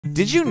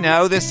Did you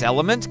know this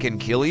element can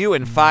kill you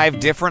in 5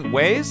 different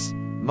ways?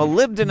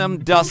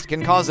 Molybdenum dust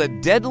can cause a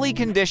deadly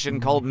condition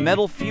called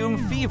metal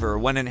fume fever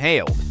when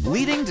inhaled,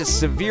 leading to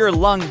severe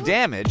lung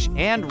damage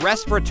and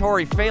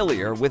respiratory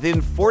failure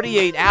within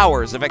 48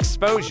 hours of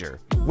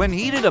exposure. When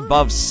heated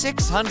above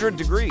 600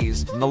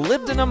 degrees,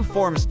 molybdenum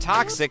forms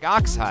toxic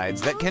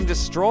oxides that can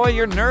destroy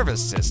your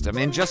nervous system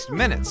in just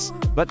minutes.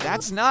 But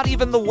that's not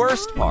even the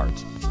worst part.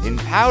 In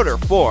powder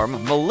form,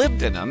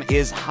 molybdenum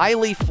is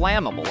highly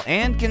flammable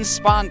and can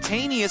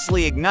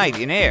spontaneously ignite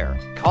in air,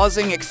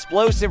 causing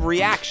explosive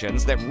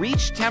reactions that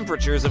reach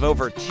temperatures of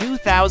over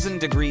 2,000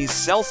 degrees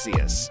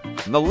Celsius.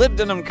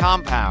 Molybdenum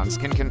compounds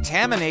can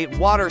contaminate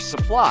water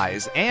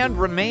supplies and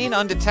remain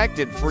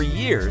undetected for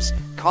years,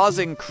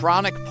 causing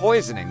chronic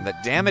poisoning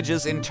that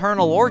damages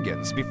internal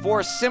organs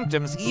before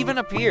symptoms even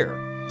appear.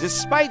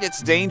 Despite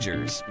its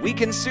dangers, we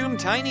consume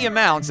tiny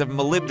amounts of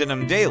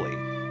molybdenum daily.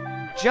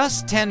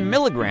 Just 10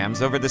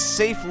 milligrams over the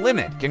safe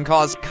limit can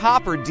cause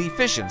copper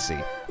deficiency,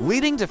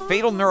 leading to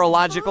fatal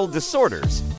neurological disorders,